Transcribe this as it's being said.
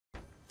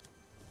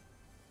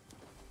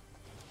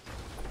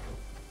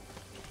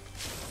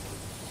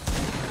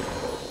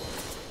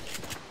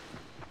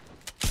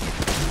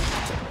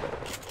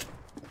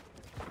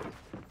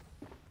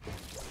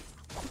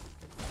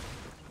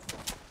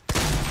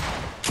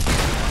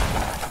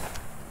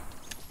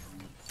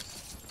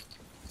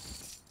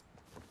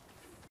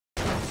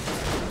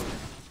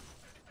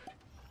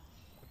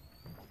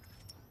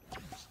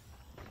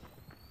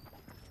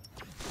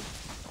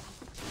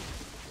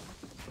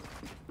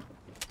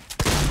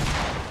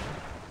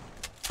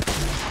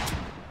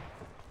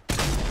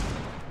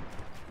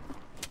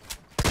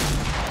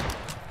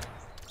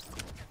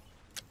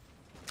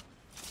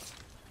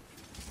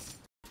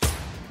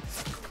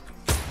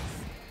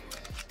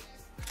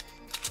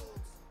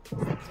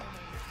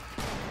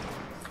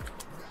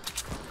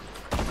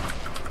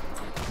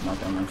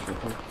not gonna make sure.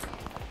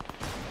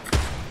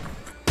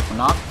 I'm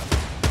not.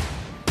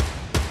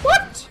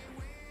 What?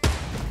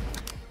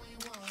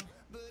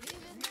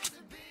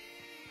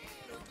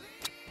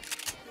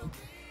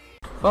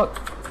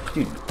 Fuck,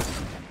 dude.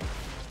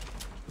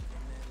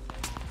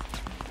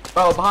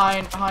 Bro,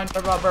 behind,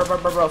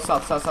 bro,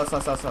 south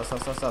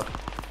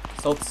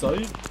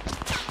side.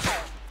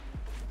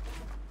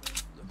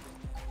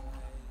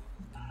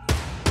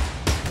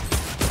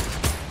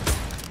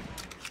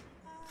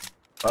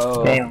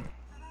 Oh. Damn.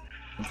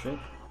 Shit.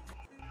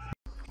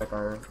 Check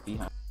our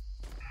behind.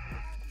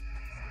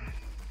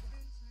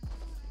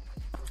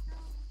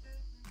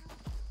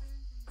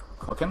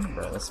 Cook him?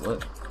 Bro, that's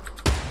lit.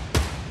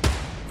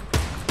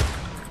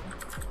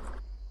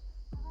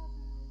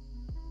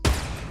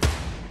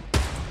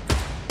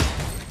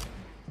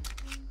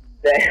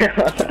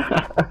 Damn.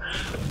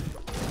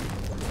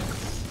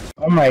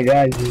 Oh my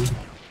god, dude.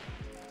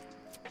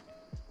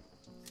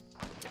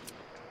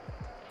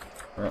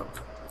 Bro.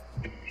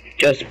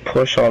 Just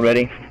push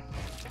already.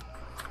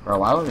 Bro,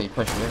 why would we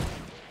push here?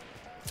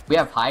 We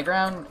have high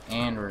ground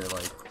and we're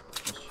like...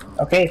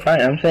 Okay,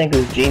 fine. I'm saying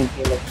because Gene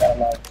team is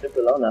kind of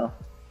super low now.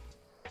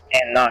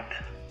 And knocked.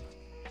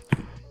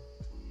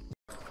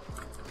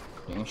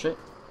 Doing shit.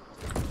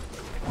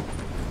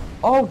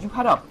 Oh, you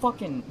had a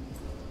fucking...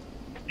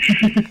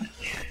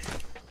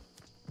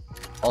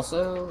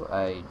 Also,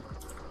 I do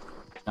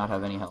not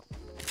have any help.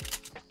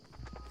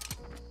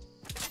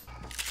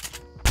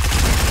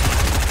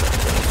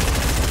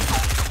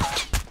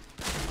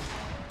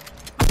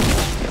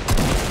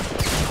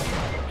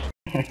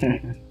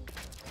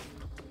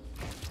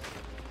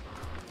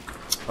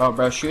 Oh,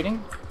 bro,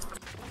 shooting?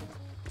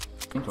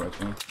 Towards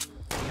me.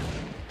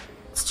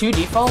 It's 2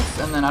 defaults,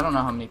 and then I don't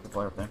know how many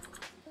people are up there.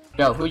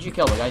 Yo, who'd you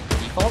kill? The guy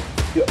default?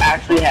 You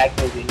actually hacked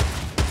me, dude.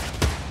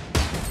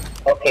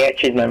 Okay, I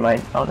changed my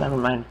mind. Oh, never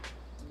mind.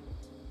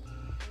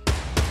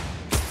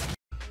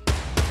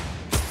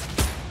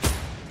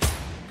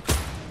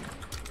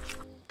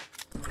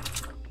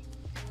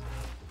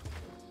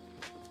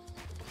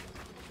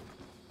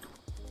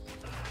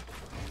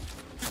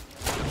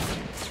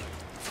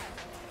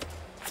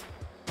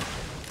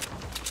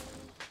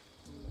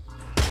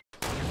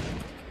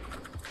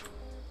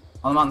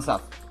 On the mountain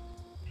south.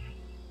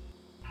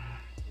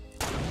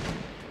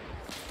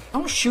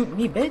 Don't shoot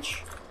me,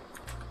 bitch!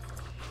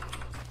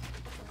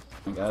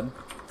 Oh my god.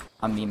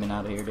 I'm memeing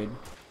out of here, dude.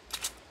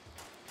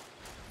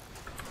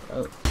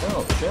 Oh,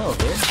 chill,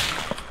 dude.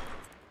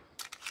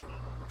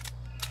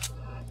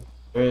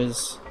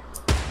 There's...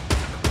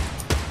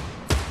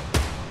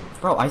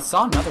 Bro, I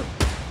saw another...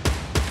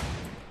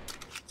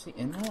 Is he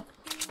in that?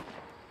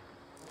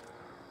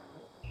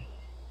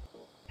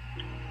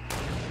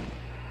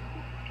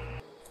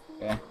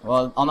 Okay,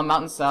 well, on the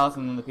mountain south,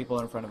 and then the people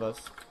in front of us.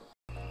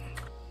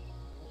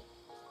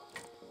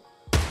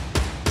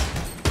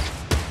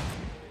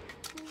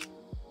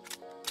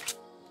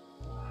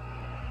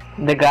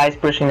 The guy's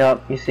pushing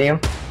up, you see him?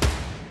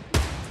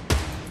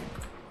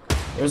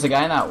 There's a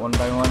guy in that 1x1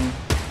 right in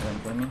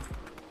front of me.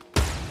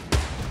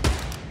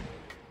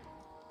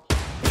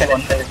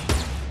 Finish.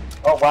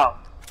 Oh wow.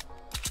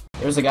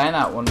 There's a guy in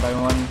that 1x1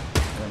 right in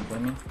front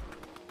of me.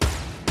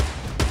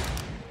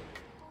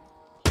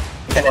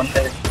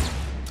 Finish.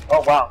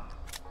 Oh wow.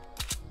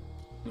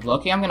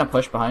 Loki, I'm gonna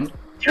push behind.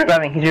 He's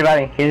reviving.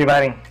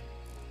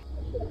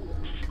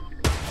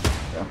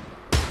 Yeah.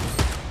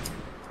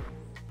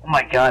 Oh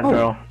my god,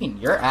 bro.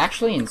 You're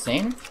actually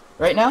insane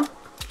right now?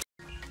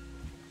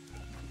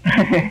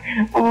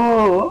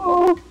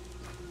 Oh.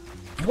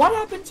 What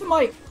happened to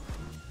my...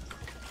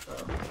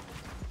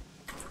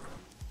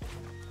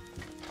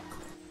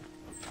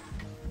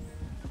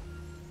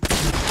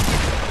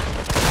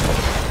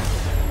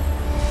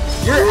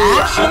 You're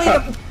actually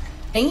the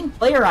same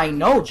player I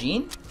know,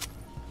 Gene.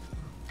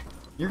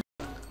 Is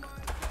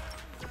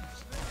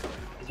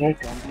there a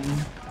gun,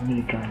 man? I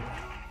need a gun.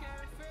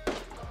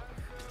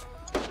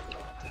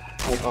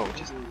 Oh,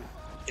 just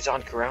it's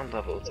on ground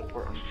level. It's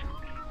important.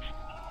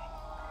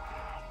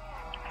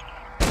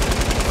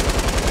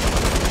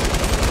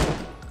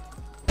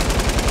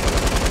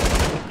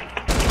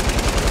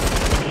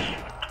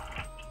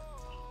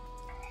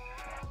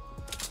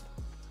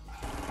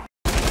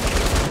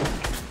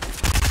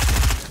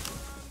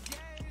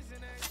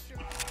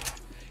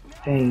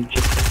 Dang,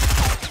 just...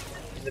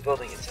 In the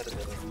building, inside the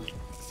building.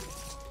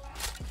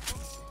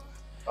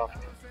 Oh.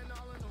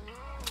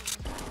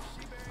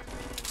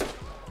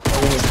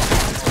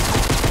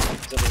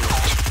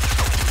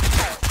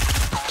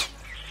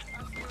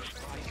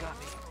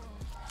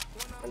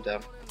 I'm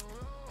down.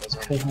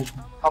 Help me.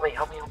 Oh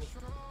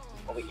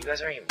wait, you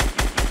guys aren't even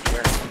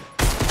where?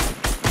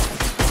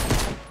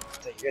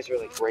 You guys are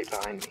like right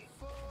behind me.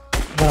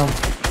 No.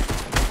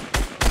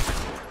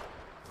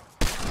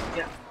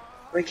 Yeah.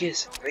 Rick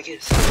is.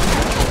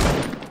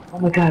 Oh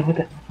my god, what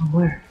the... From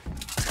where?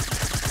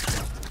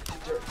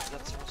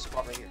 That's the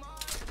spot right here.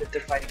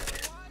 They're fighting over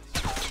here.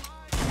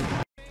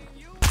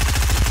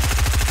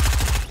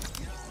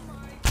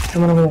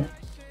 Someone over there.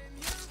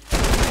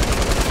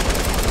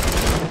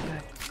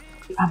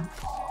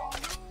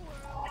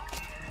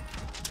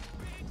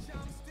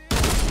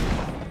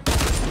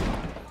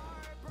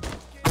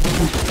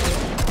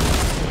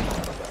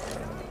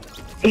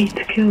 8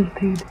 kills,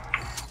 dude.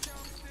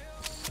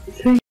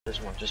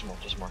 Just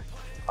more.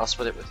 I'll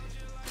split it with you.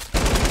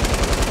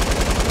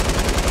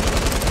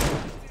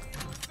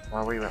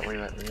 Where you at?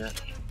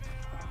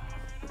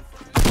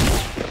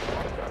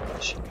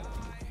 Shit.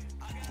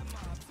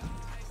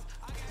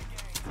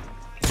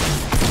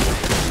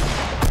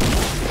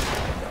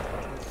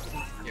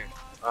 Here.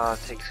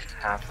 Take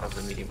half of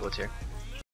the medium bullets here.